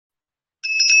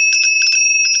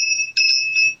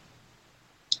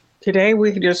Today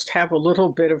we just have a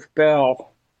little bit of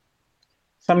Bell.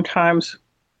 Sometimes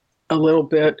a little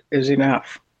bit is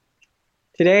enough.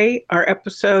 Today our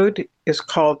episode is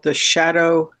called The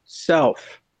Shadow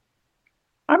Self.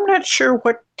 I'm not sure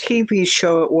what TV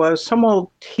show it was. Some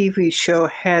old TV show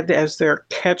had as their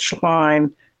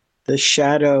catchline, The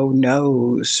Shadow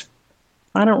Knows.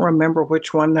 I don't remember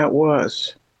which one that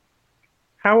was.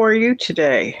 How are you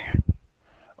today?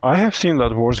 I have seen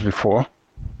that words before,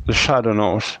 The Shadow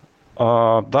Knows.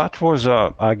 That was,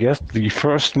 I guess, the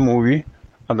first movie,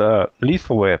 The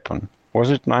Lethal Weapon. Was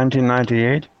it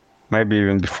 1998? Maybe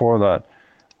even before that.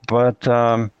 But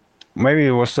maybe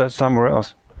it was set somewhere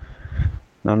else.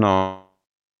 No.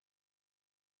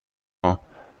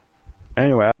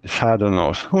 Anyway, The Shadow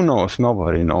Knows. Who knows?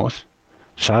 Nobody knows.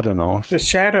 Shadow knows. The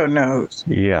Shadow Knows.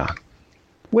 Yeah.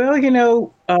 Well,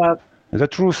 The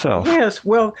true self. yes,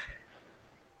 well,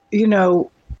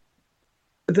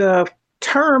 the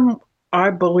term,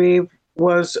 I believe,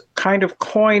 was kind of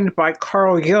coined by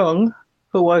Carl Jung,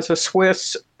 who was a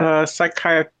Swiss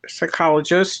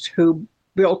psychologist who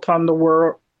built on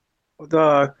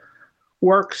the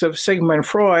works of Sigmund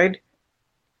Freud.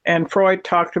 And Freud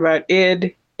talked about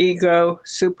id, ego,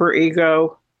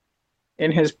 superego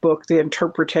in his book, The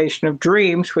Interpretation of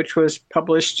Dreams, which was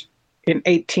published in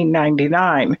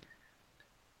 1899.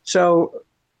 So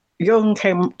Jung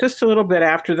came just a little bit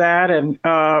after that, and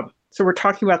so we're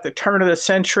talking about the turn of the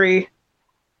century,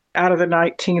 out of the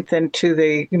 19th into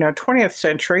the 20th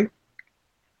century.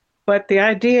 But the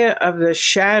idea of the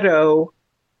shadow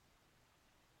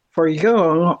for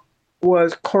Jung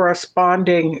was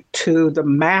corresponding to the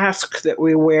mask that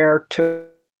we wear to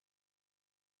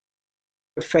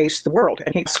face the world,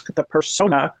 and he's the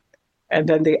persona, and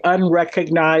then the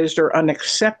unrecognized or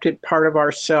unaccepted part of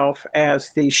ourself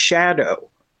as the shadow.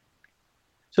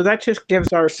 So that just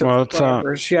gives our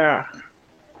subscribers, yeah.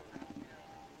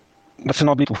 That's an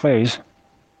odd little phrase.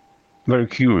 Very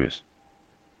curious.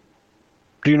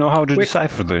 Do you know how to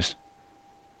decipher this?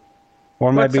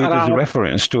 Or maybe it is a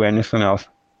reference to anything else?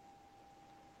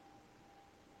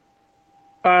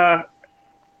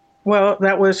 Well,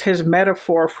 that was his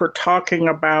metaphor for talking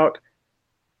about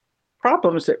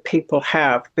problems that people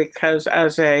have, because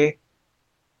as a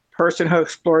person who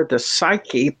explored the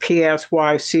psyche,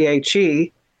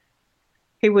 Psyche,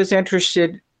 he was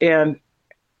interested in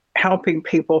helping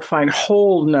people find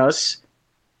wholeness,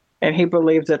 and he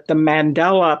believed that the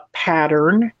Mandela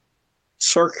pattern,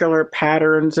 circular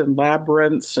patterns and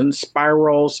labyrinths and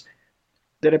spirals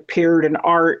that appeared in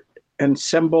art and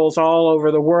symbols all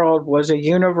over the world, was a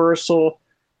universal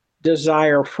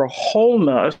desire for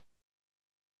wholeness.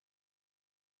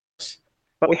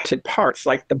 But we had parts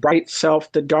like the bright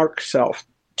self, the dark self,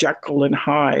 Jekyll and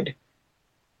Hyde.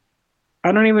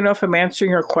 I don't even know if I'm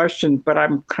answering your question, but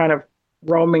I'm kind of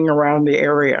roaming around the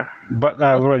area. But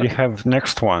I already have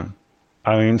next one.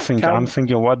 I'm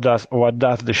thinking, what does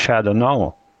the shadow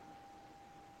know?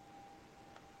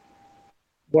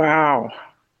 Wow.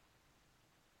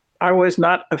 I was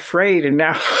not afraid, and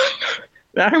now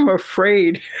I'm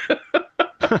afraid.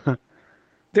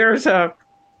 There's a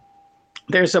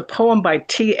poem by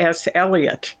T.S.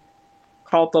 Eliot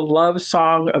called The Love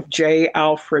Song of J.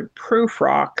 Alfred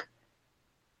Prufrock,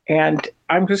 and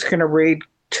I'm just going to read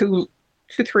two,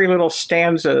 three little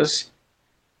stanzas.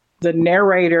 The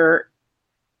narrator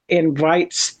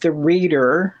invites the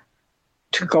reader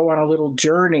to go on a little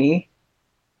journey,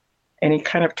 and he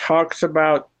kind of talks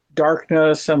about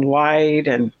darkness and light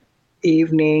and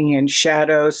evening and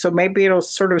shadows. So maybe it'll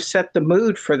sort of set the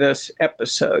mood for this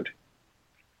episode.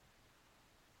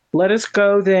 Let us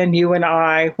go then, you and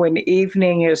I, when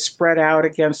evening is spread out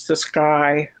against the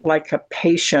sky like a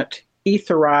patient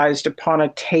etherized upon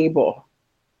a table.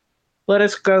 Let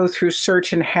us go through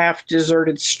certain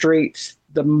half-deserted streets,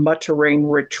 the muttering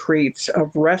retreats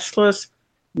of restless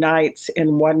nights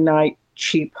in one-night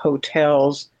cheap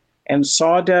hotels and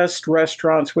sawdust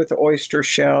restaurants with oyster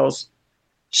shells,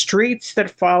 streets that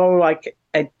follow like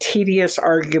a tedious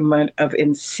argument of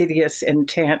insidious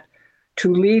intent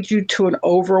to lead you to an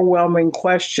overwhelming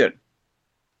question.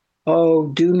 Oh,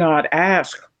 do not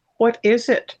ask, what is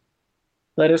it?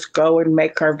 Let us go and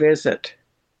make our visit.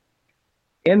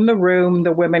 In the room,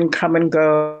 the women come and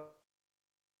go,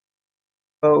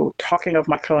 talking of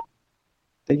my client.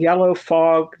 The yellow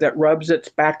fog that rubs its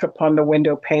back upon the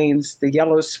window panes, the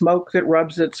yellow smoke that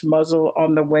rubs its muzzle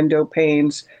on the window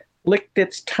panes, licked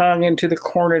its tongue into the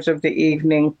corners of the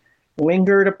evening,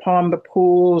 lingered upon the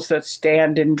pools that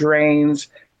stand in drains,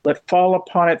 let fall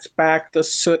upon its back the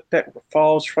soot that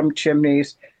falls from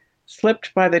chimneys,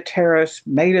 slipped by the terrace,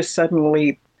 made a sudden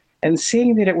leap, and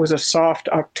seeing that it was a soft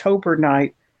October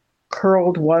night,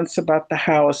 curled once about the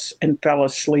house and fell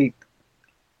asleep.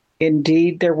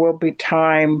 Indeed, there will be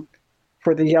time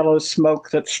for the yellow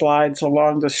smoke that slides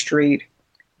along the street,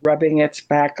 rubbing its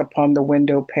back upon the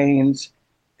window panes.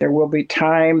 There will be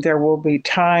time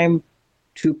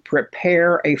to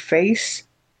prepare a face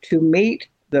to meet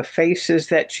the faces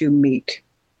that you meet.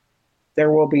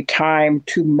 There will be time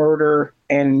to murder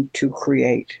and to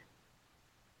create.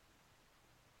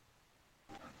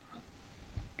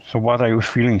 So what are your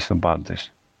feelings about this?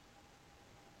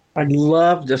 I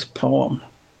love this poem.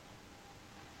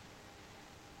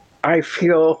 I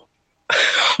feel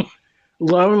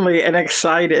lonely and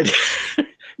excited.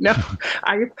 No,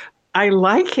 I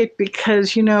like it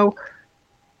because,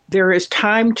 there is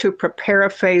time to prepare a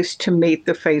face to meet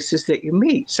the faces that you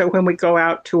meet. So when we go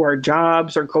out to our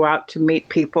jobs or go out to meet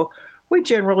people, we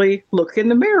generally look in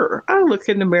the mirror. I look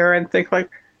in the mirror and think like,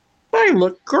 I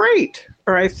look great.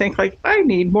 Or I think like, I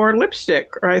need more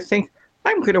lipstick. Or I think,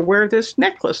 I'm going to wear this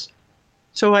necklace.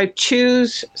 So I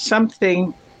choose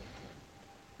something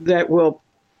that will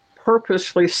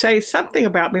purposely say something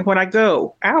about me when I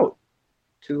go out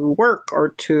to work or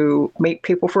to meet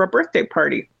people for a birthday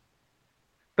party.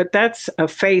 But that's a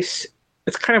face,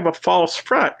 it's kind of a false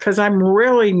front because I'm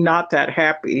really not that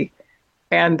happy.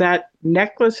 And that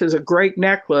necklace is a great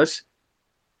necklace,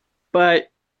 but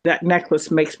that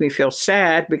necklace makes me feel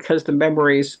sad because the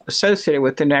memories associated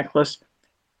with the necklace.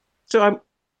 So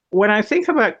when I think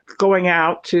about going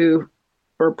out to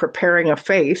or preparing a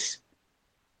face,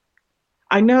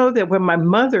 I know that when my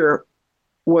mother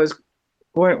was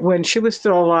when she was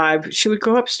still alive, she would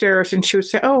go upstairs and she would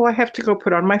say, oh, I have to go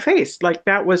put on my face. Like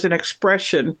that was an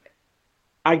expression,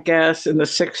 I guess, in the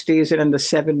 60s and in the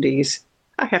 70s.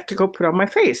 I have to go put on my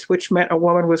face, which meant a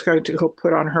woman was going to go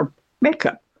put on her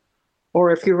makeup.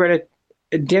 Or if you were at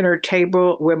a dinner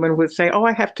table, women would say, oh,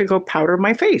 I have to go powder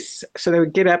my face. So they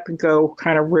would get up and go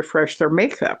kind of refresh their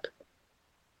makeup.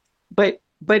 But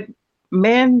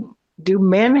do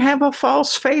men have a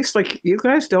false face? Like, you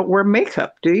guys don't wear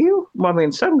makeup, do you? Well, I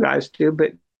mean, some guys do,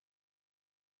 but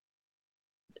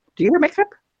do you wear makeup?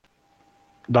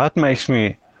 That makes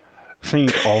me think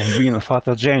of being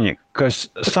photogenic, because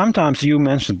sometimes you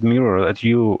mentioned mirror, that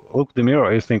you look in the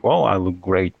mirror, you think, oh, I look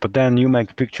great, but then you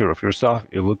make a picture of yourself,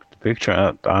 you look at the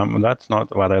picture, that's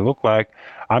not what I look like.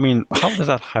 I mean, how does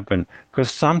that happen?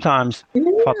 Because sometimes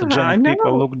photogenic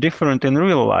people look different in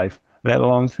real life, let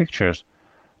alone pictures.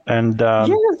 And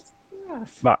yes.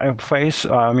 But face,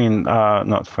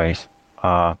 not face.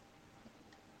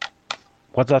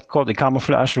 What's that called? The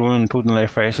camouflage women put in their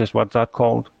faces. What's that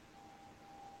called?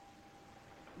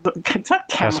 It's not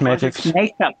camouflage. Cosmetics. It's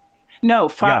makeup.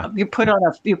 No, you put on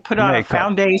a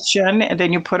foundation, and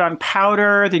then you put on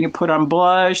powder, then you put on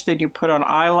blush, then you put on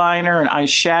eyeliner and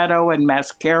eyeshadow and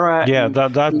mascara. Yeah,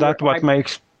 that's what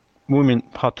makes women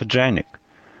photogenic.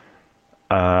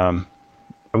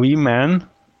 We men,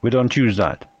 we don't use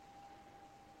that.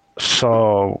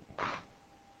 So,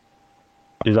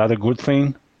 is that a good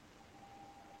thing?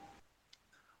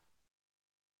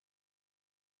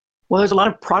 Well, there's a lot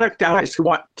of product guys who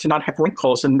want to not have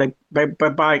wrinkles, and they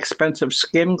buy expensive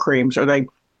skin creams, or they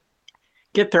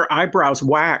get their eyebrows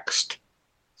waxed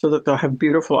so that they'll have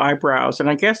beautiful eyebrows. And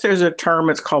I guess there's a term,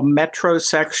 it's called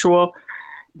metrosexual,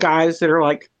 guys that are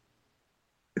like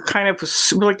kind of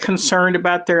really concerned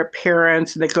about their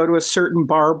appearance, and they go to a certain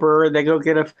barber, they go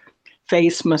get a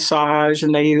face massage,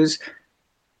 and they use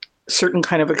certain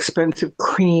kind of expensive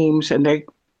creams, and they're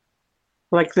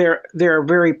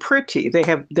very pretty.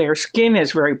 Their skin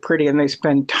is very pretty, and they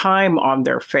spend time on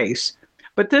their face.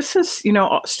 But this is,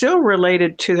 still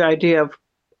related to the idea of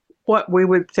what we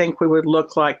would think we would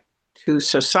look like to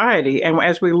society. And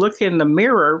as we look in the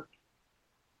mirror,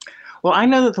 well, I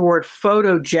know that the word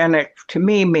photogenic to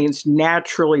me means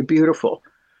naturally beautiful.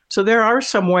 So there are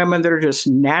some women that are just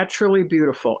naturally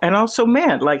beautiful, and also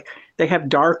men, like they have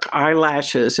dark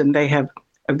eyelashes and they have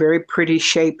a very pretty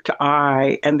shaped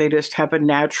eye, and they just have a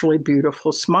naturally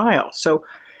beautiful smile. So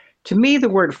to me, the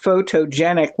word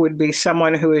photogenic would be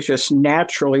someone who is just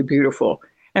naturally beautiful.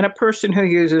 And a person who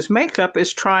uses makeup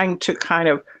is trying to kind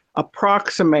of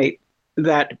approximate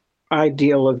that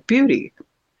ideal of beauty.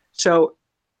 So,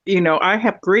 I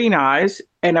have green eyes,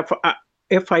 and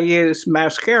if I use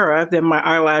mascara, then my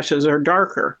eyelashes are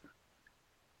darker.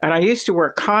 And I used to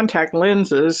wear contact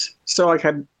lenses, so like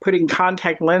I'm putting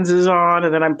contact lenses on,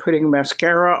 and then I'm putting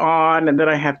mascara on, and then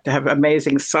I have to have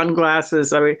amazing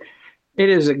sunglasses. I mean, it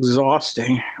is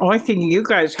exhausting. Only thing you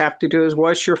guys have to do is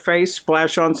wash your face,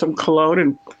 splash on some cologne,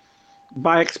 and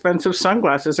buy expensive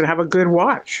sunglasses and have a good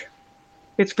watch.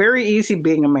 It's very easy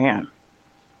being a man.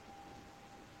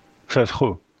 Says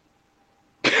who?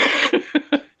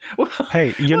 Well,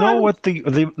 Hey, you know what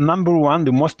the number one,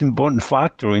 the most important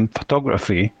factor in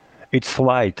photography? It's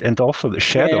light and also the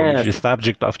shadow, which Yes, is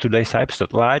subject of today's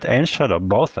episode. Light and shadow,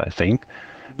 both, I think,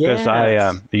 because I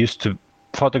yes. used to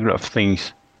photograph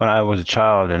things when I was a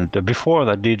child, and before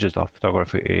the digital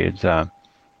photography, it's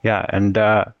yeah, and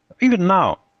even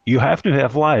now you have to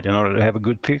have light in order to have a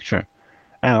good picture,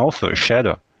 and also a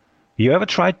shadow. You ever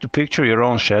tried to picture your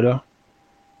own shadow?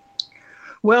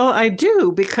 Well, I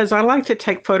do because I like to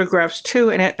take photographs too,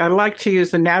 and I like to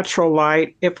use the natural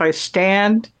light. If I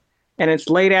stand and it's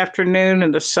late afternoon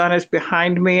and the sun is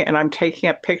behind me and I'm taking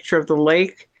a picture of the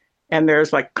lake and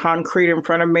there's like concrete in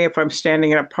front of me, if I'm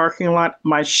standing in a parking lot,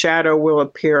 my shadow will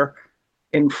appear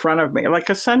in front of me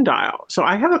like a sundial. So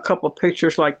I have a couple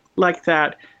pictures like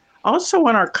that. Also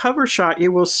on our cover shot,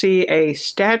 you will see a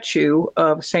statue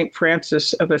of St.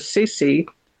 Francis of Assisi,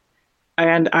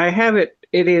 and I have it.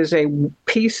 It is a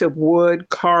piece of wood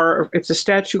carved. It's a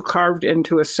statue carved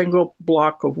into a single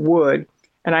block of wood,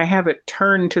 and I have it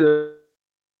turned to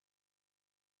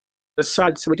the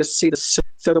side so we just see the.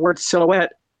 So the word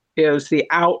silhouette is the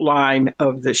outline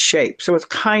of the shape. So it's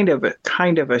kind of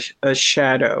a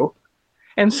shadow.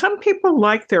 And some people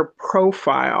like their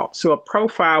profile. So a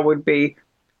profile would be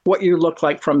what you look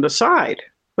like from the side.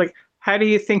 Like, how do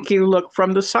you think you look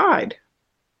from the side?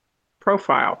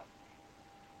 Profile.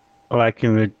 Like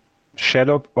in the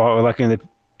shadow, or like in the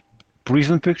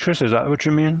prison pictures? Is that what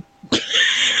you mean?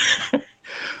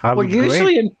 I Well, look great.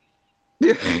 usually in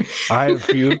I have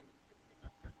you.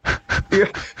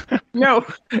 no,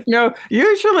 no.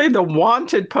 Usually the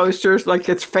wanted posters, like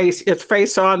it's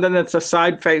face on, then it's a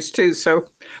side face too. So,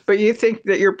 but you think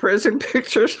that your prison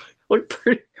pictures look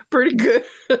pretty good.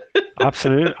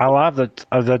 Absolutely, I love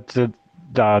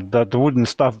that wooden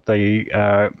stuff they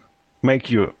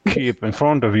make you keep in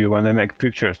front of you when they make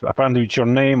pictures. Apparently, it's your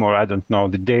name, or I don't know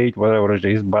the date, whatever it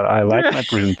is. But I like my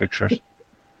prison pictures.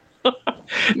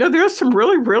 No, there's some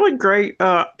really great.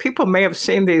 People may have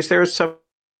seen these. There's some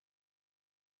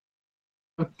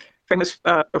famous,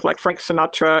 like Frank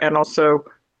Sinatra, and also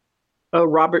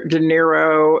Robert De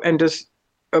Niro, and just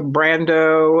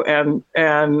Brando,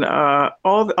 and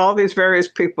all these various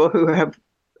people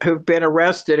who've been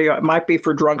arrested. You know, it might be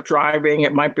for drunk driving.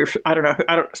 It might be for, I don't know.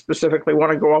 I don't specifically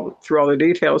want to go through all the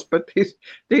details, but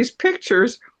these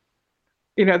pictures,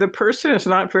 you know, the person is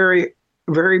not very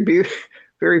beautiful.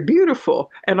 Very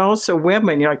beautiful, and also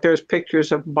women. You know, like there's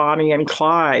pictures of Bonnie and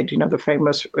Clyde. You know, the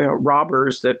famous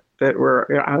robbers that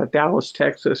were out of Dallas,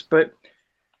 Texas. But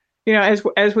you know,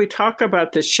 as we talk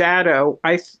about the shadow,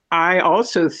 I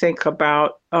also think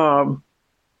about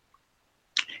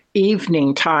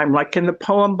evening time. Like in the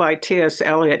poem by T.S.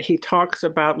 Eliot, he talks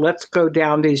about let's go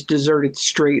down these deserted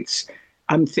streets.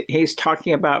 He's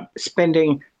talking about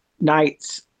spending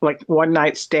nights, like one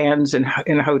night stands in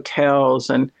hotels,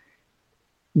 and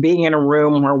being in a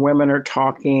room where women are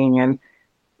talking and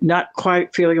not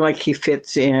quite feeling like he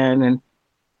fits in.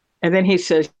 And then he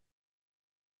says,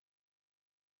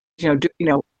 he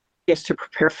has to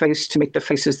prepare a face to meet the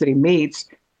faces that he meets.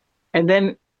 And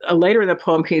then later in the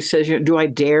poem, he says, do I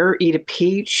dare eat a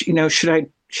peach? You know, should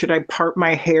I part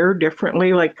my hair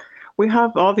differently? Like, we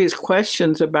have all these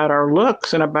questions about our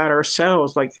looks and about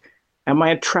ourselves. Like, am I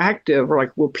attractive? Or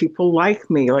like, will people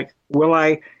like me? Like, will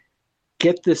I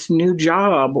get this new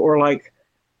job? Or like,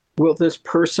 will this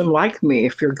person like me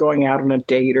if you're going out on a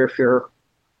date or if you're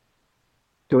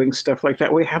doing stuff like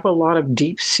that? We have a lot of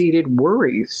deep-seated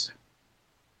worries.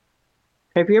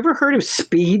 Have you ever heard of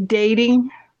speed dating?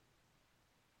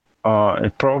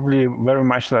 It's probably very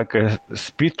much like a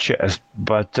speed chess,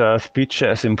 but speed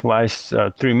chess implies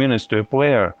 3 minutes to a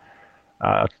player.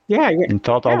 Yeah. In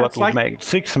total, Yeah, that would make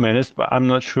 6 minutes, but I'm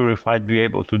not sure if I'd be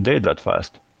able to date that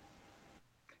fast.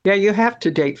 Yeah, you have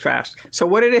to date fast. So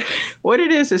what it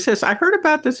is this. I heard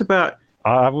about this about.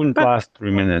 I wouldn't last 3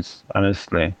 minutes,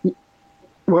 honestly.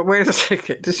 Well, wait a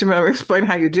second. Just explain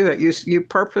how you do it. You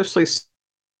purposely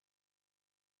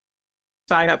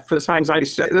sign up for this anxiety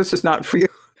study. This is not for you.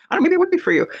 I mean, maybe it would be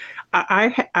for you.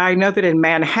 I know that in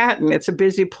Manhattan, it's a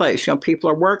busy place. You know, people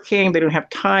are working. They don't have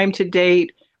time to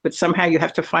date, but somehow you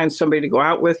have to find somebody to go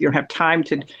out with. You don't have time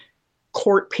to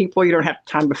court people. You don't have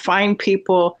time to find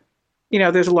people. You know,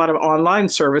 there's a lot of online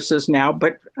services now,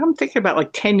 but I'm thinking about like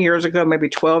 10 years ago, maybe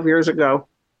 12 years ago,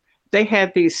 they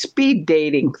had these speed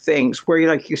dating things where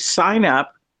you sign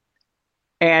up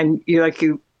and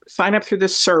you sign up through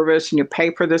this service and you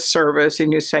pay for this service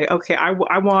and you say, okay, I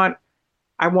want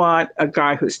a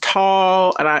guy who's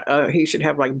tall and he should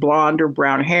have like blonde or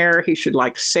brown hair. He should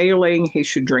like sailing. He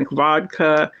should drink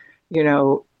vodka. You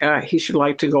know, he should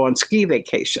like to go on ski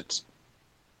vacations.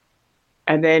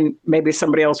 And then maybe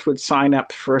somebody else would sign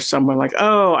up for someone like,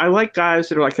 oh, I like guys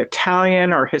that are like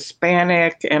Italian or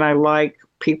Hispanic, and I like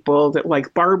people that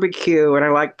like barbecue, and I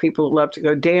like people that love to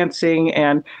go dancing,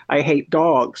 and I hate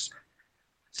dogs.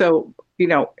 So,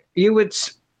 you would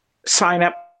sign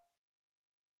up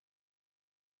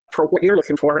for what you're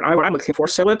looking for and what I'm looking for.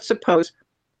 So let's suppose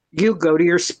you go to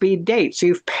your speed date. So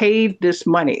you've paid this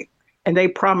money and they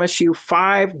promise you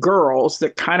 5 girls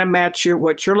that kind of match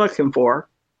what you're looking for.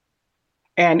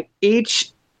 And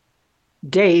each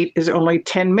date is only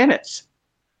 10 minutes.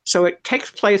 So it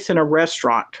takes place in a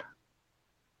restaurant.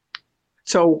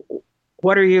 So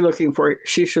what are you looking for?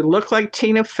 She should look like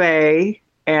Tina Fey.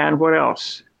 And what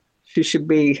else? She should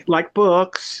be like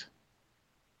books.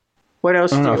 What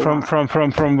else do you want?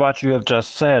 From what you have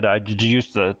just said, I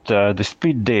deduced that the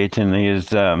speed dating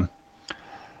is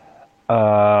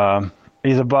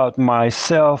about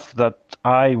myself that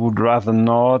I would rather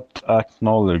not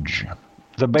acknowledge.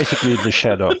 So basically, the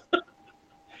shadow.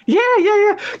 Yeah.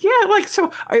 Like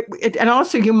so, and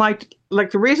also you might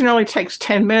like the reason it only takes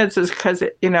 10 minutes is because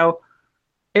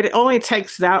it only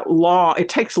takes that long. It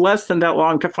takes less than that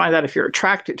long to find out if you're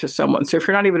attracted to someone. So if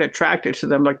you're not even attracted to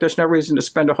them, like there's no reason to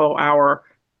spend a whole hour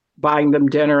buying them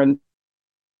dinner and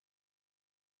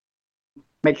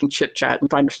making chit chat and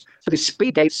find. So these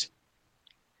speed dates,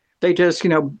 they just,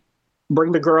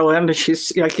 bring the girl in and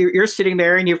she's like, you're sitting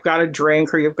there and you've got a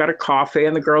drink or you've got a coffee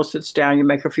and the girl sits down, you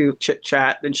make a few chit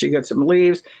chat, then she gets up and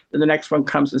leaves. Then the next one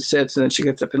comes and sits and then she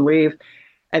gets up and leaves.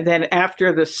 And then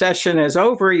after the session is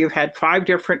over, you've had 5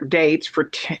 different dates for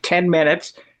 10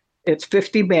 minutes. It's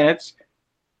 50 minutes.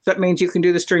 So that means you can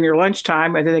do this during your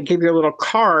lunchtime. And then they give you a little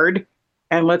card.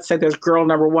 And let's say there's girl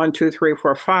number 1, 2, 3,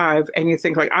 4, 5. And you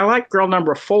think like, I like girl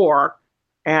number 4.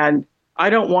 And I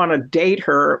don't want to date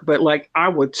her, but like, I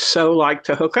would so like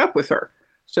to hook up with her.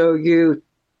 So you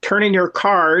turn in your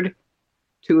card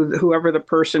to whoever the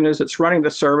person is that's running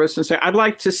the service and say, I'd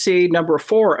like to see number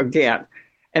 4 again.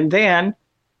 And then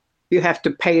you have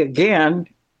to pay again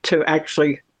to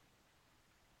actually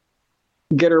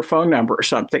get her phone number or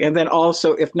something. And then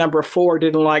also, if number 4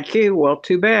 didn't like you, well,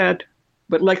 too bad.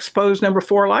 But let's suppose number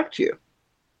 4 liked you.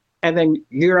 And then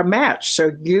you're a match.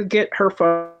 So you get her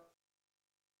phone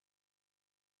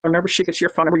number, she gets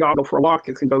your phone number, you all go for a walk,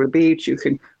 you can go to the beach, you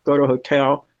can go to a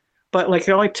hotel. But like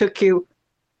it only took you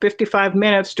 55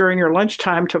 minutes during your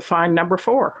lunchtime to find number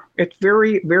 4. It's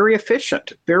very, very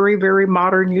efficient, very, very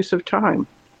modern use of time.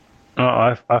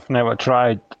 I've never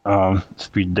tried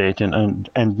speed dating,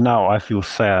 and now I feel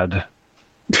sad.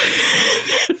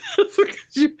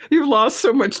 You've lost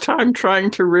so much time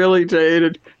trying to really date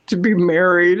and to be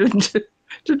married and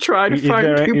to try to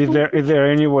find people. Is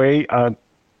there any way,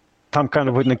 some kind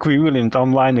of an equivalent,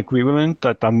 online equivalent,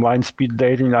 that online speed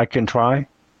dating I can try?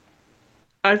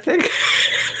 I think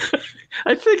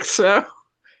so.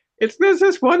 There's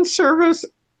this one service.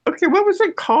 Okay, what was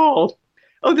it called?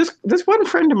 Oh, this one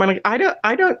friend of mine. Like,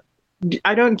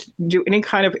 I don't do any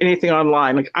kind of anything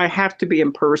online. Like, I have to be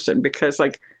in person because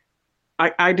like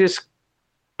I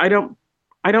don't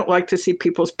like to see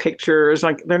people's pictures.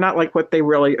 Like they're not like what they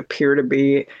really appear to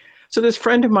be. So this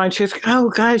friend of mine, she's like,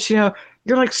 oh guys, you're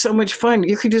like so much fun.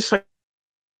 You could just like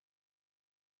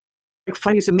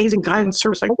find these amazing guys in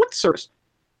service. Like, what service?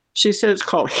 She said it's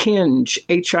called Hinge,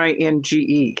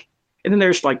 Hinge. And then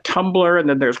there's like Tumblr, and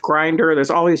then there's Grindr.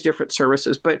 There's all these different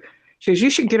services. But she says,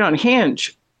 you should get on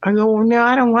Hinge. I go, well, no,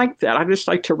 I don't like that. I just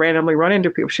like to randomly run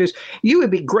into people. She says, you would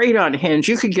be great on Hinge.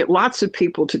 You could get lots of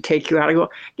people to take you out. I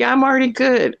go, yeah, I'm already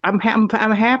good. I'm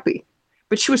happy.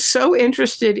 But she was so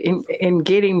interested in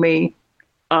getting me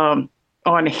on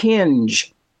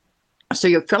Hinge. So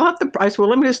you fill out the, I said, well,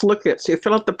 let me just look at it. So you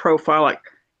fill out the profile, like,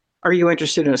 are you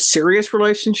interested in a serious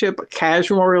relationship, a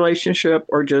casual relationship,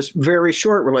 or just very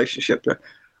short relationship?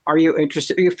 Are you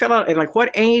interested? You fill out, and like,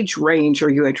 what age range are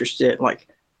you interested in? Like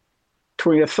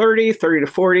 20 to 30, 30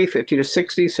 to 40, 50 to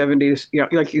 60, 70 to,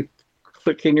 like you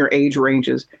click in your age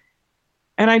ranges.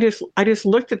 And I just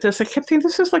looked at this. I kept thinking,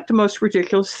 this is like the most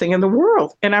ridiculous thing in the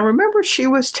world. And I remember she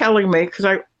was telling me, because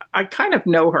I kind of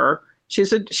know her.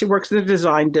 She works in the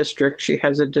design district. She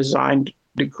has a design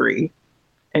degree,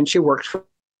 and she works for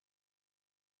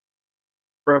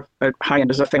a high-end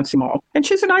as a fancy mall. And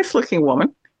she's a nice-looking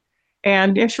woman.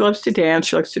 And yeah, she loves to dance.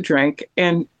 She likes to drink.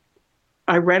 And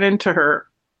I ran into her.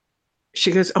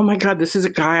 She goes, oh, my God, this is a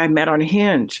guy I met on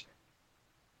Hinge.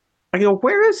 I go,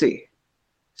 where is he?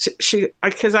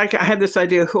 Because I had this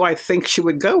idea who I think she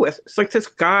would go with. It's like this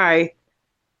guy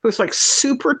who's like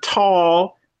super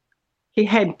tall. He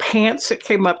had pants that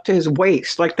came up to his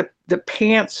waist. Like the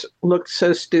pants looked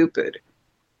so stupid.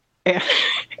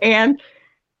 And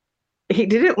he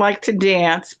didn't like to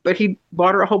dance, but he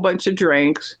bought her a whole bunch of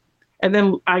drinks. And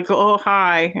then I go, oh,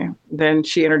 hi. Then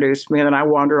she introduced me, and then I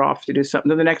wander off to do something.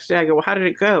 Then the next day I go, well, how did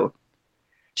it go?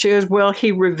 She goes, well,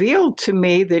 he revealed to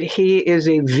me that he is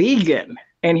a vegan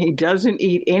and he doesn't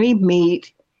eat any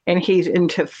meat and he's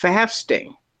into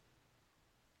fasting.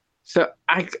 So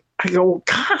I go,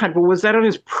 God, well, was that on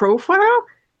his profile?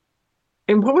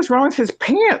 And what was wrong with his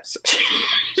pants?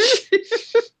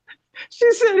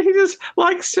 She said he just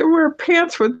likes to wear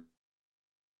pants with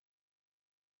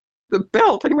the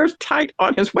belt and he wears tight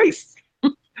on his waist.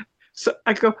 So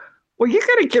I go, well, you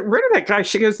got to get rid of that guy.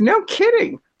 She goes, no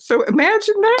kidding. So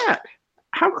imagine that.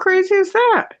 How crazy is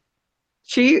that?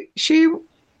 She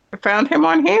found him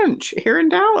on Hinge here in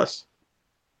Dallas.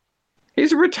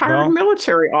 He's a retired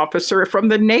military officer from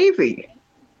the Navy.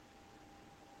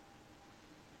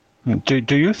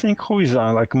 Do you think who is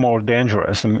like more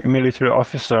dangerous, a military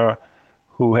officer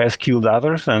who has killed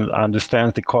others and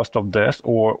understands the cost of death,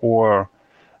 or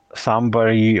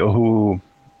somebody who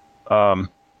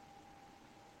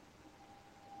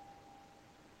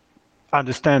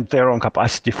understands their own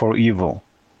capacity for evil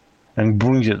and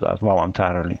brings it out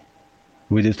voluntarily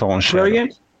with its own shadow?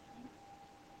 Brilliant.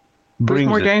 Who's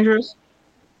more dangerous?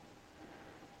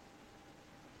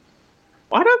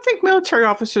 Well, I don't think military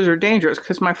officers are dangerous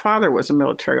because my father was a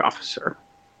military officer.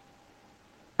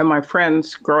 And my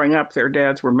friends growing up, their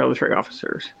dads were military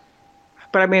officers.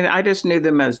 But I mean, I just knew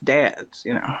them as dads,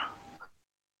 you know.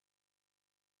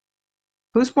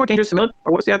 Who's more dangerous, or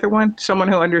what's the other one? Someone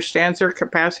who understands their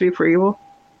capacity for evil?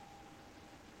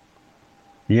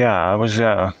 Yeah, I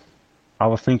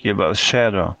was thinking about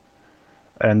shadow.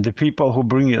 And the people who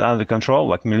bring it under control,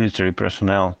 like military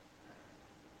personnel,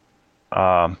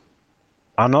 are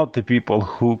not the people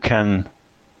who can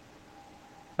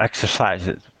exercise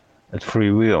it at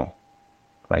free will,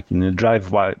 like in a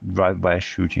drive-by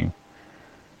shooting.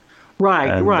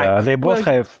 Right, and, right. They both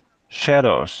have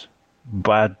shadows,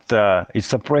 but it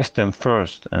suppressed them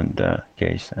first in the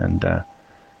case, and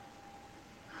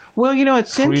well, you know,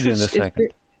 it's freed in the interesting.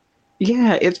 second.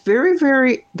 Yeah, it's very,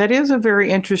 very, that is a very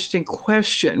interesting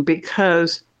question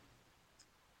because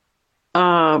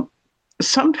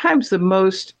sometimes the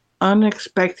most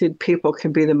unexpected people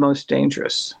can be the most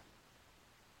dangerous.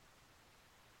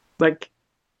 Like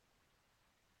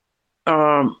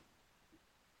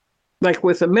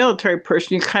with a military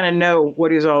person, you kind of know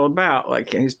what he's all about.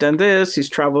 Like he's done this, he's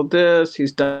traveled this,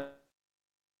 he's done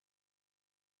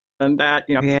that,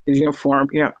 you know, he has his uniform,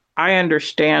 you know, I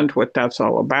understand what that's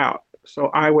all about.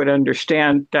 So I would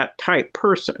understand that type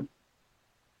person.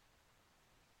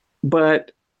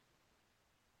 But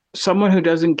someone who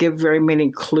doesn't give very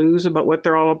many clues about what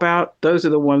they're all about, those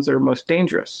are the ones that are most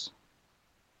dangerous.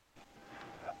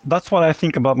 That's what I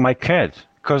think about my cat,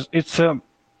 because it's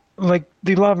like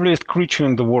the loveliest creature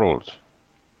in the world,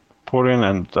 purring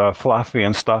and fluffy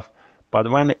and stuff.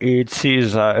 But when it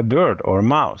sees a bird or a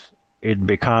mouse, it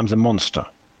becomes a monster.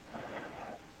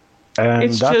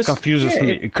 And that confuses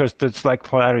me because it's like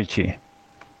polarity.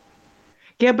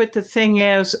 Yeah, but the thing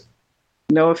is,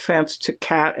 no offense to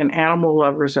cat and animal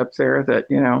lovers up there, that,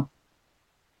 you know,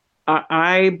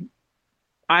 I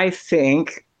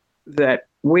think that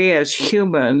we as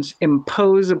humans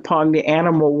impose upon the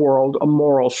animal world a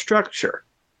moral structure.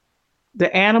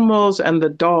 The animals and the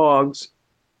dogs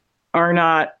are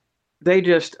not, they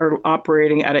just are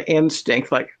operating at an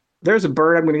instinct. Like, there's a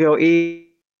bird, I'm going to go eat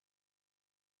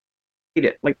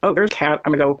it. Like, oh, there's a cat,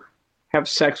 I'm going to go have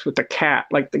sex with the cat.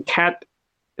 Like, the cat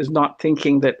is not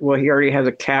thinking that, well, he already has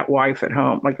a cat wife at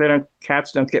home. Like,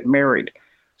 cats don't get married.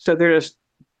 So they're just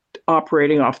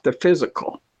operating off the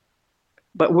physical.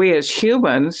 But we as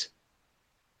humans,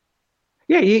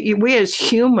 we as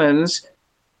humans,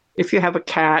 if you have a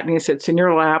cat and he sits in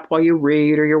your lap while you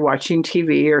read or you're watching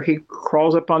TV, or he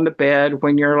crawls up on the bed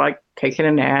when you're like taking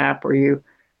a nap, or you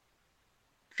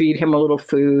feed him a little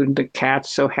food and the cat's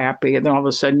so happy, and then all of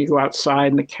a sudden you go outside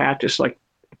and the cat just like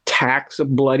attacks a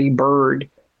bloody bird.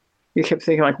 You kept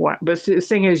thinking like, what? But the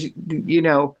thing is, you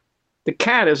know, the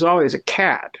cat is always a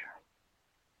cat.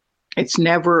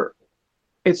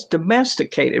 It's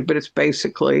domesticated, but it's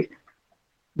basically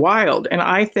wild. And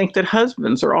I think that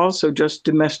husbands are also just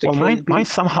domesticated. Well, mine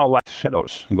somehow like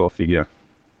shadows. Go figure.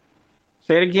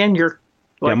 Say it again. You're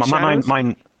like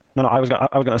mine. No, I was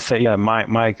gonna say, yeah.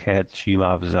 My cat, she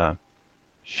loves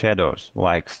shadows,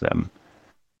 likes them.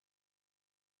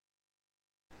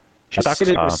 She talks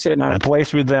and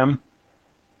plays with them,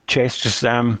 chases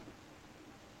them.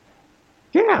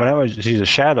 Yeah. Whenever she sees a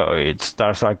shadow, it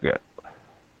starts like it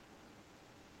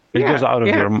goes out of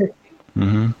your.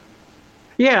 Mm-hmm.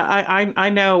 Yeah, I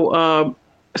know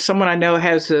someone I know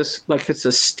has this, like it's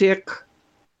a stick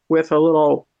with a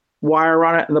little wire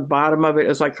on it, and the bottom of it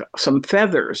is like some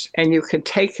feathers, and you can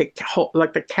take it,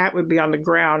 like the cat would be on the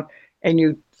ground, and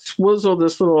you swizzle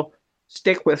this little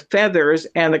stick with feathers,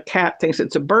 and the cat thinks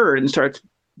it's a bird and starts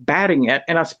batting it.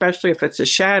 And especially if it's a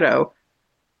shadow,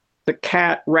 the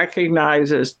cat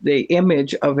recognizes the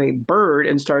image of a bird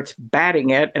and starts batting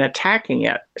it and attacking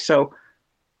it. So,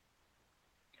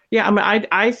 yeah, I mean,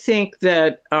 I think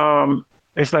that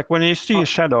It's like when you see a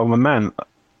shadow of a man,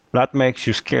 that makes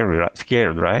you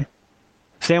scared, right?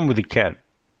 Same with the cat.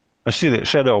 I see the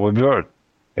shadow of a bird.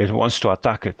 It wants to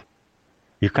attack it.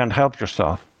 You can't help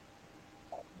yourself.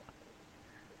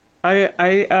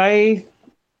 I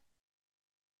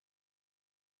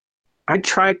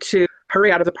try to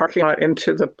hurry out of the parking lot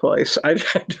into the place. I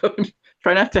don't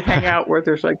try not to hang out where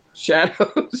there's like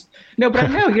shadows. No, but I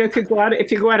know you could go out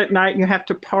if you go out at night and you have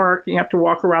to park, you have to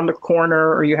walk around the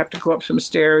corner, or you have to go up some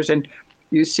stairs, and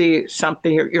you see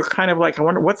something. You're kind of like, I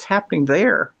wonder what's happening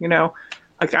there.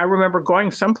 Like I remember going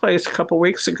someplace a couple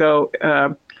weeks ago,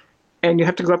 and you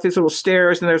have to go up these little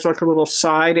stairs, and there's like a little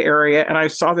side area, and I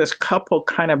saw this couple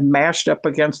kind of mashed up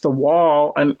against the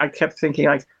wall, and I kept thinking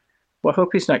like, well, I hope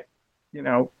he's not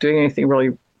doing anything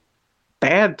really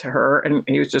bad to her, and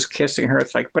he was just kissing her.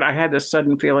 It's like, but I had this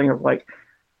sudden feeling of like,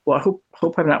 well, I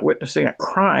hope I'm not witnessing a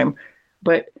crime.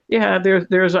 But yeah,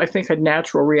 there's I think a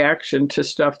natural reaction to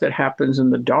stuff that happens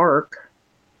in the dark.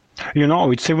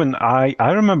 It's even I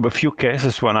remember a few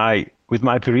cases when with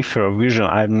my peripheral vision,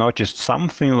 I've noticed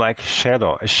something like a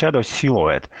shadow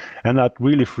silhouette, and that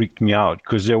really freaked me out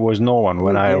because there was no one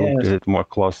when I looked at it more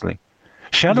closely.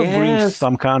 Shadow brings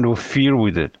some kind of fear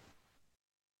with it.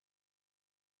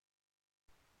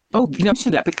 Oh, you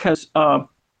mentioned that because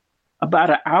about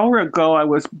an hour ago, I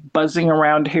was buzzing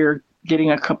around here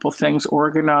getting a couple things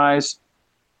organized,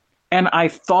 and I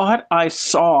thought I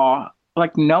saw,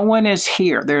 like, no one is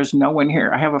here. There's no one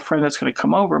here. I have a friend that's going to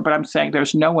come over, but I'm saying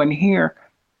there's no one here.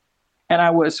 And I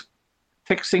was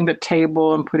fixing the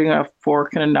table and putting a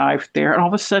fork and a knife there, and all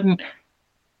of a sudden,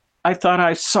 I thought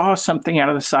I saw something out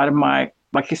of the side of my,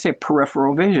 like you say,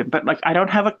 peripheral vision. But like, I don't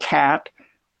have a cat.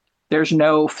 There's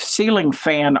no ceiling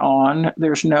fan on.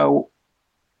 There's no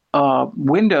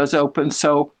windows open.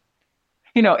 So,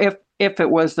 if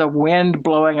it was the wind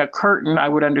blowing a curtain, I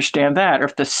would understand that. Or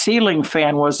if the ceiling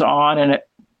fan was on and it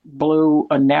blew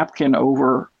a napkin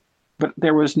over, but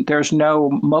there's no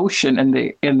motion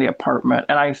in the apartment.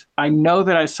 And I know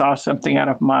that I saw something out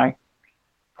of my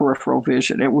peripheral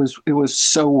vision. It was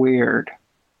so weird.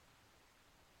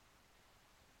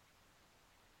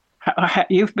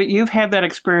 You've had that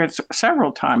experience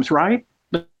several times, right?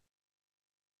 The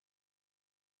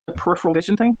peripheral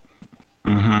vision thing.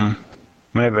 Mm-hmm.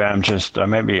 Maybe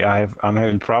I'm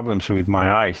having problems with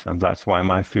my eyes, and that's why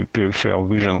my peripheral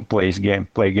vision play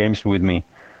games with me.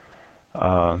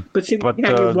 But you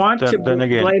want to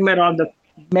blame it on the.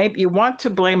 Maybe you want to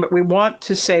blame it. We want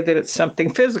to say that it's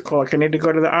something physical. Like I need to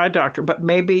go to the eye doctor, but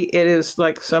maybe it is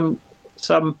like some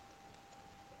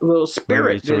little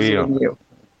spirit visiting you.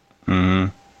 Mm-hmm.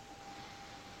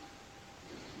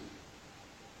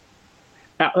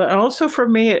 Also, for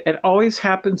me, it always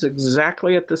happens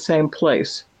exactly at the same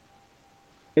place.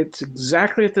 It's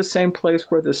exactly at the same place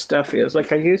where the stuff is.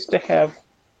 Like I used to have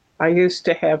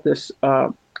this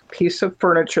piece of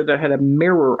furniture that had a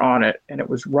mirror on it, and it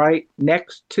was right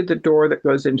next to the door that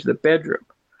goes into the bedroom.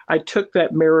 I took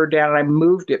that mirror down and I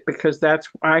moved it because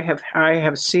I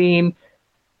have seen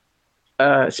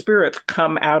spirits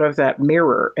come out of that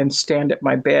mirror and stand at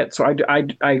my bed. So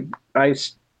I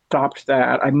stopped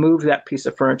that. I moved that piece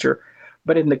of furniture,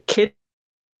 but in the kitchen,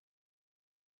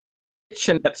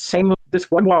 this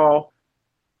one wall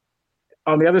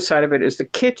on the other side of it is the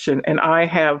kitchen, and I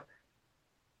have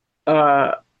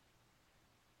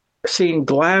seen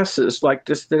glasses like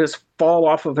this that just fall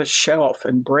off of a shelf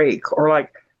and break, or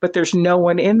like, but there's no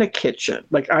one in the kitchen.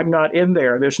 Like I'm not in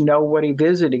there. There's nobody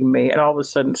visiting me, and all of a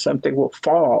sudden something will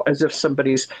fall as if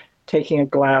somebody's taking a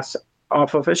glass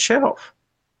off of a shelf.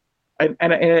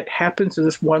 And it happens in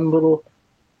this one little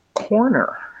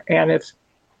corner, and it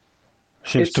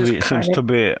seems to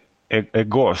be a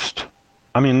ghost.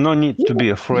 I mean, no need to be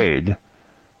afraid,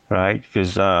 right?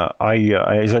 Because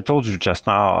as I told you just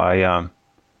now,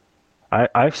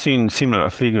 I've seen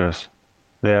similar figures.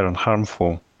 They are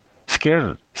harmful,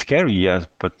 scary, yes,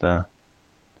 but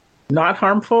not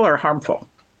harmful or harmful.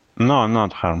 No,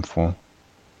 not harmful.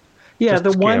 Yeah,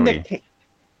 just scary.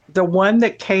 The one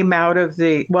that came out of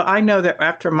I know that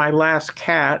after my last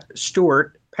cat,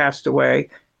 Stuart, passed away,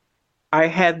 I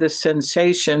had the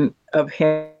sensation of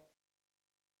him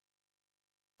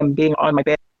being on my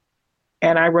bed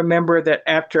And I remember that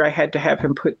after I had to have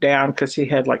him put down because he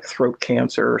had like throat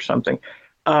cancer or something,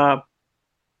 uh,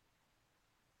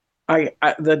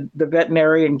 the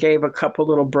veterinarian gave a couple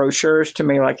little brochures to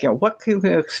me, like, what can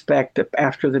you expect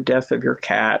after the death of your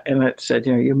cat? And it said,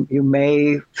 you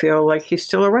may feel like he's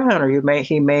still around, or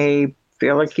he may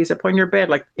feel like he's up on your bed.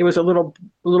 Like, it was a little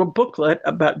booklet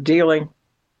about dealing.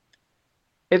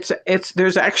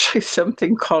 There's actually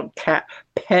something called pet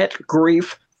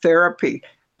grief therapy.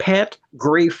 Pet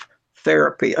grief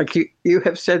therapy. Like, you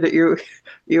have said that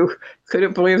you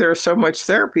couldn't believe there was so much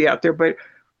therapy out there, but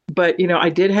I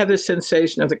did have the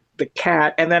sensation of the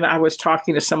cat. And then I was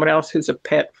talking to someone else who's a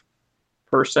pet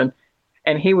person,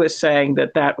 and he was saying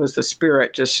that was the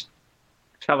spirit just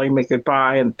telling me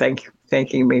goodbye and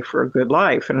thanking me for a good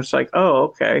life. And it's like, oh,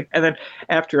 okay. And then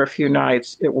after a few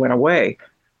nights, it went away.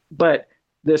 But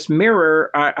this mirror,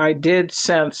 I did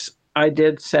sense a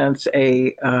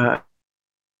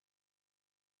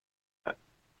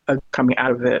coming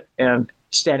out of it and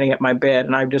standing at my bed.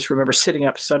 And I just remember sitting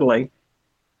up suddenly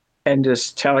and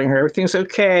just telling her, everything's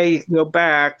okay, you can go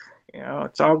back,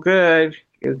 it's all good,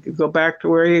 you go back to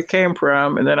where you came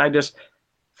from. And then I just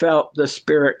felt the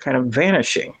spirit kind of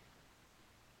vanishing.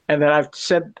 And then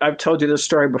I've told you this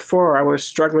story before. I was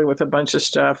struggling with a bunch of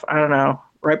stuff, I don't know,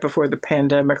 right before the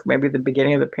pandemic, maybe the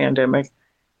beginning of the pandemic.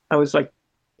 I was like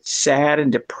sad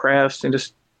and depressed and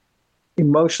just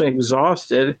emotionally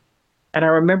exhausted. And I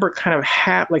remember kind of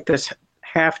this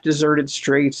half deserted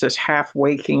streets, this half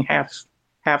waking, half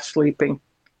sleeping.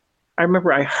 I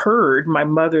remember I heard my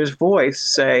mother's voice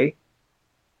say,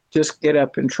 just get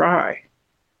up and try.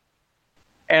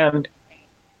 And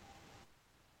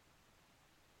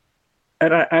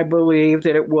I believe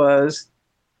that it was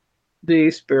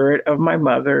the spirit of my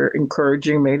mother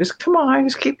encouraging me, just come on,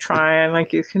 just keep trying,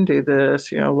 like you can do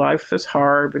this. Life is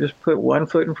hard, but just put one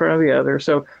foot in front of the other.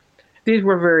 So these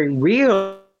were very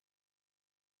real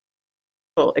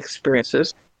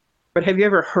experiences. But have you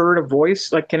ever heard a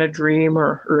voice like in a dream,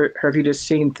 or have you just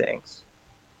seen things?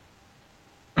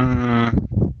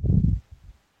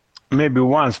 Maybe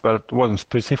once, but it wasn't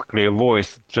specifically a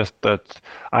voice, just that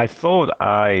I thought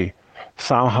I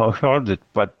somehow heard it,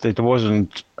 but it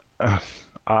wasn't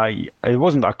it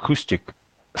wasn't acoustic.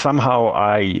 Somehow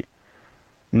I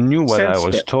knew what I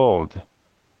was told.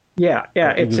 Yeah,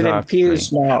 it's an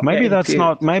infused now. Maybe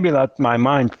maybe that my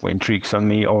mind playing tricks on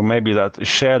me, or maybe that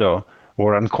shadow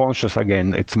or unconscious,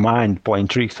 again, it's mind playing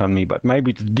tricks on me, but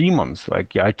maybe it's demons.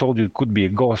 Like I told you, it could be a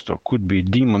ghost or could be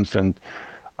demons, and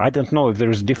I don't know if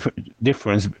there's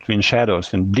difference between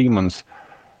shadows and demons.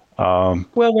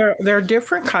 Well, there are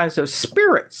different kinds of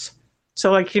spirits.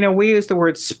 So, like, we use the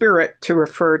word spirit to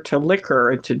refer to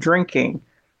liquor and to drinking,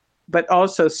 but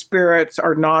also spirits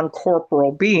are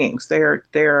non-corporal beings. They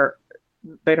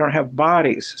don't have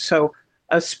bodies. So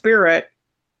a spirit,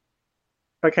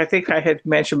 like I think I had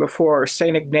mentioned before,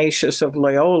 St. Ignatius of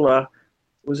Loyola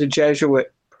was a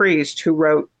Jesuit priest who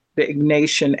wrote the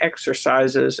Ignatian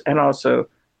exercises, and also,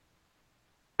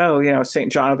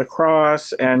 St. John of the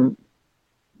Cross and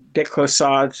de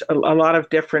Caussade, a lot of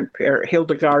different,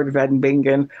 Hildegard van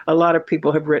Bingen, a lot of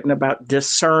people have written about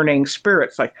discerning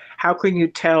spirits. Like, how can you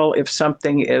tell if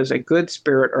something is a good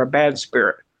spirit or a bad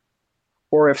spirit?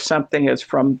 Or if something is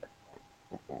from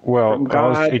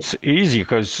God? It's easy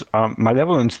because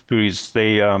malevolent spirits,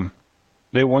 they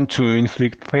want to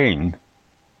inflict pain.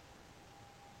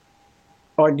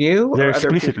 On you? They're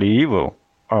explicitly evil.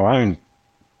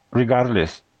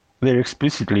 Regardless. They're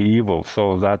explicitly evil,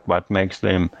 so that's what makes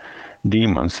them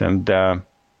demons. And the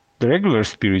regular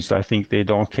spirits, I think they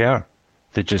don't care.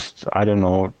 They're just,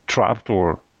 trapped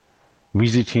or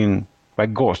visiting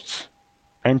like ghosts.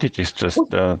 Entities just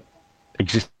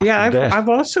exist. Yeah, I've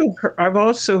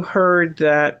also heard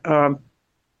that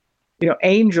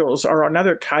angels are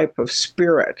another type of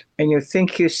spirit, and you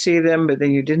think you see them, but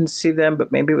then you didn't see them,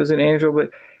 but maybe it was an angel.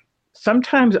 But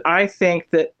sometimes I think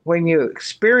that when you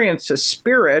experience a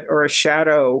spirit or a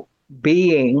shadow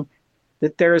being,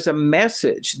 that there's a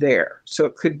message there. So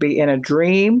it could be in a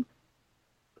dream.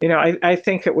 I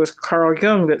think it was Carl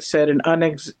Jung that said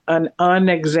an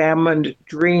unexamined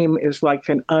dream is like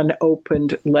an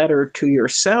unopened letter to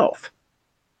yourself.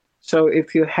 So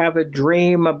if you have a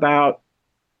dream about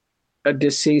a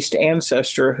deceased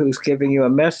ancestor who's giving you a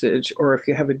message, or if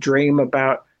you have a dream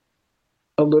about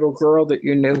a little girl that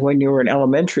you knew when you were in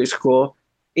elementary school,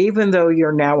 even though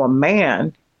you're now a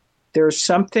man, there's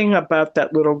something about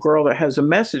that little girl that has a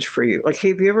message for you. Like,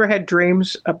 have you ever had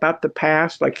dreams about the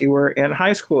past? Like, you were in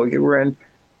high school, you were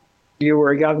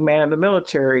a young man in the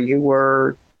military, you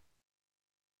were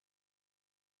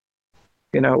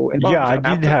involved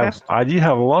about the past. I did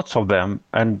have lots of them,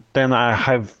 and then I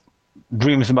have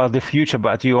dreams about the future,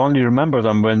 but you only remember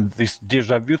them when this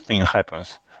déjà vu thing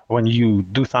happens. When you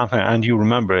do something and you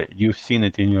remember it, you've seen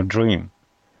it in your dream.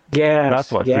 That's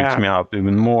Yes, what freaks yeah. me out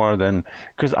even more than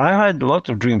because I had lots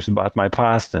of dreams about my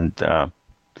past and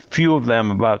few of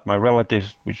them about my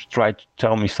relatives, which tried to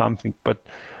tell me something, but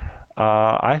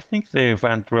I think they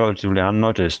went relatively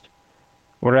unnoticed.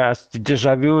 Whereas the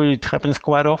déjà vu, it happens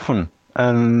quite often,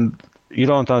 and you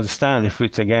don't understand if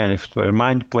it's your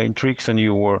mind playing tricks on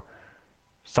you or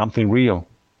something real.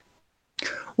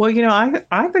 Well,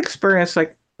 I've experienced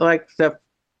like the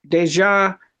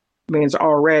déjà means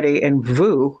already, and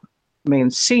vu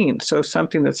means seen. So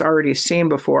something that's already seen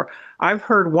before. I've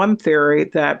heard one theory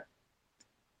that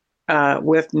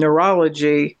with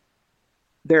neurology,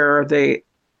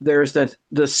 there's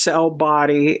the cell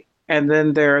body, and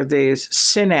then there are these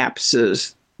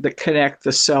synapses that connect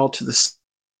the cell to the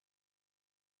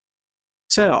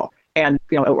cell. And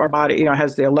our body,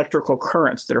 has the electrical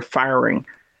currents that are firing.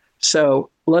 So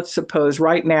let's suppose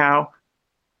right now,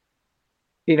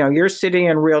 you're sitting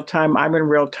in real time, I'm in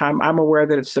real time, I'm aware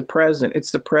that it's the present,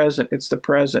 it's the present, it's the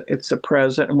present, it's the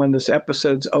present. And when this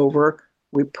episode's over,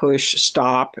 we push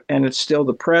stop and it's still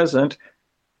the present.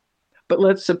 But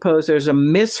let's suppose there's a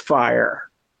misfire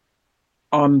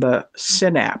on the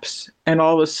synapse, and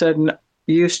all of a sudden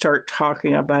you start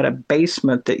talking about a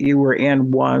basement that you were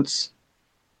in once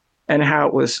and how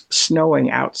it was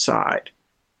snowing outside.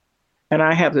 And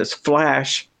I have this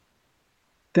flash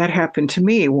that happened to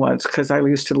me once because I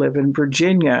used to live in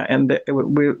Virginia, and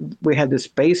we had this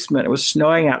basement. It was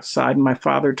snowing outside, and my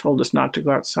father told us not to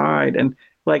go outside. And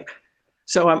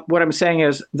so what I'm saying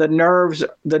is the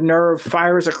nerve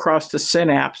fires across the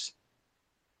synapse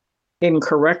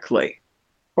incorrectly,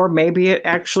 or maybe it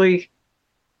actually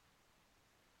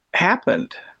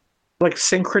happened, like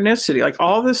synchronicity. Like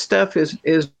all this stuff is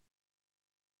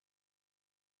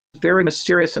very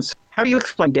mysterious. And how do you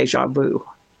explain déjà vu?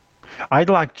 I'd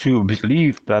like to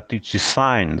believe that it's a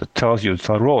sign that tells you, it's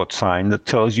a road sign that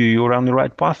tells you you're on the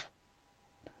right path.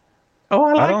 Oh,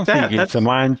 I don't that. think it's a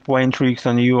mind playing tricks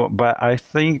on you, but I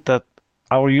think that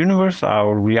our universe,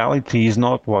 our reality is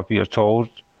not what we are told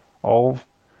of.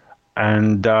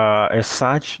 And as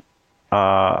such,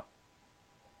 I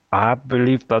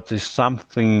believe that is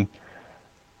something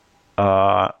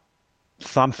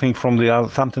something from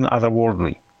something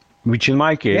otherworldly, which in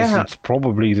my case, it's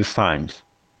probably the signs.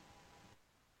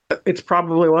 It's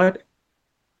probably what?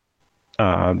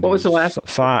 What was the last?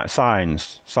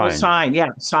 Signs. Oh, sign. Yeah,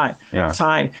 sign. Yeah.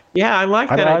 Sign. Yeah, I like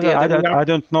that idea. I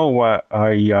don't know what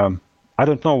I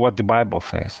don't know what the Bible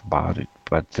says about it,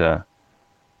 but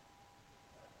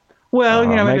well,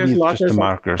 maybe there's it's lots just of the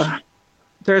markers.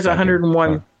 There's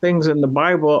 101 things in the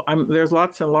Bible. There's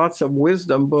lots and lots of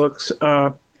wisdom books,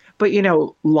 but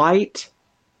light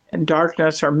and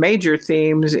darkness are major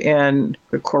themes in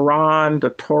the Quran, the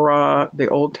Torah, the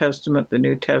Old Testament, the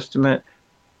New Testament.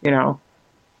 And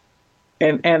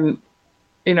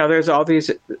there's all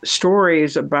these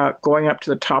stories about going up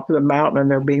to the top of the mountain and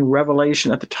there being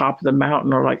revelation at the top of the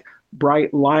mountain, or like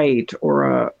bright light,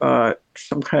 or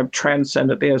some kind of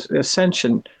transcendent, the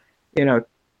ascension.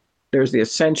 There's the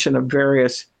ascension of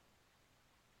various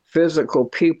physical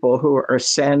people who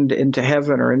ascend into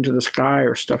heaven or into the sky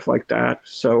or stuff like that.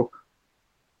 So,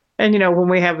 and when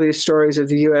we have these stories of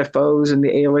the UFOs and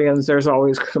the aliens, there's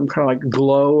always some kind of like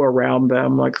glow around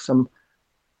them, like some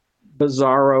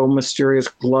bizarro, mysterious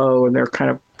glow, and they're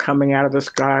kind of coming out of the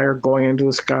sky or going into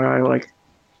the sky. Like,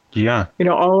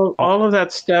 all of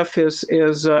that stuff is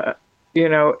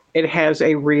it has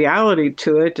a reality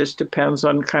to it. Just depends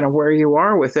on kind of where you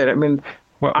are with it. I mean,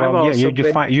 you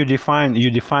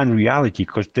define reality,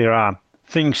 because there are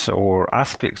things or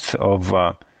aspects of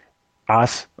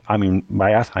us. I mean,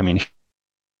 by us, I mean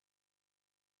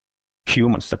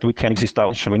humans, that we can exist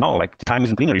out. We know, like time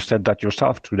isn't linear. You said that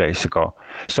yourself 2 days ago.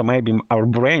 So maybe our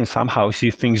brain somehow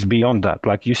sees things beyond that.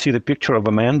 Like you see the picture of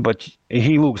a man, but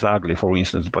he looks ugly, for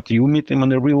instance. But you meet him in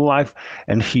the real life,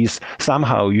 and you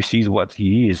see what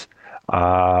he is.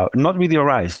 Not with your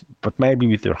eyes, but maybe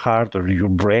with your heart or your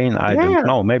brain. I don't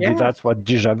know. Maybe that's what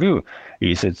déjà vu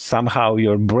is. It's somehow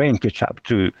your brain catch up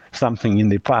to something in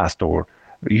the past, or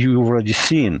you've already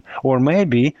seen. Or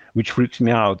maybe, which freaks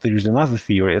me out, there is another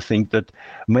theory. I think that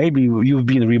maybe you've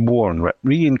been reborn,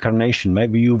 reincarnation.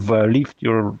 Maybe you've lived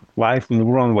your life in the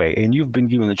wrong way, and you've been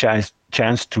given a chance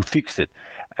to fix it.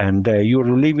 And you're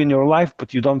living your life,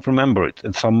 but you don't remember it.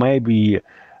 And so maybe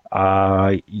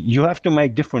you have to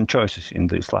make different choices in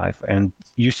this life, and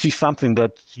you see something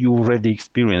that you already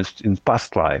experienced in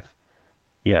past life.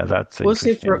 Yeah, that's Well,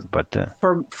 see, interesting. But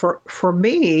for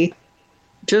me,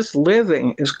 just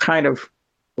living is kind of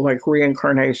like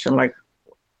reincarnation. Like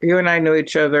you and I knew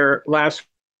each other last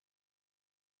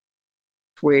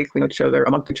week. We knew each other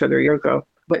amongst each other a year ago.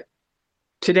 But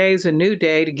today's a new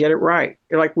day to get it right.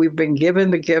 Like we've been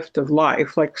given the gift of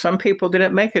life. Like some people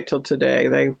didn't make it till today.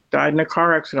 They died in a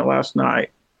car accident last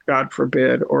night, God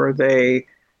forbid, or they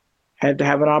had to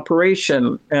have an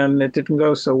operation and it didn't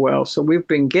go so well. So we've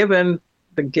been given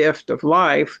the gift of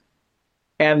life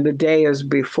and the day is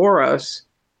before us.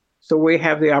 So we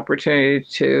have the opportunity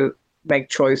to make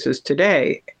choices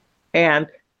today. And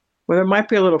well, there might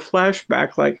be a little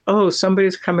flashback like, oh,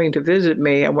 somebody's coming to visit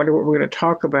me. I wonder what we're going to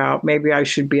talk about. Maybe I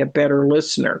should be a better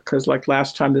listener because, like,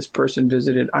 last time this person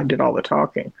visited, I did all the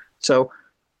talking. So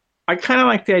I kind of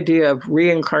like the idea of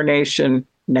reincarnation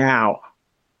now.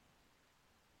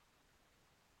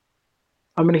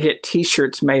 I'm going to get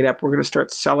T-shirts made up. We're going to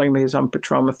start selling these on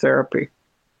Petroma Therapy.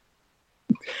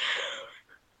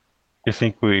 you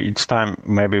think it's time?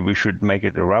 Maybe we should make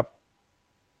it a wrap.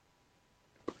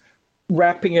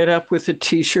 Wrapping it up with a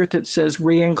T-shirt that says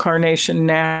 "Reincarnation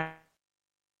Now."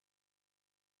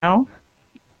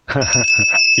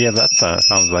 Yeah, that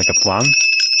sounds like a plan.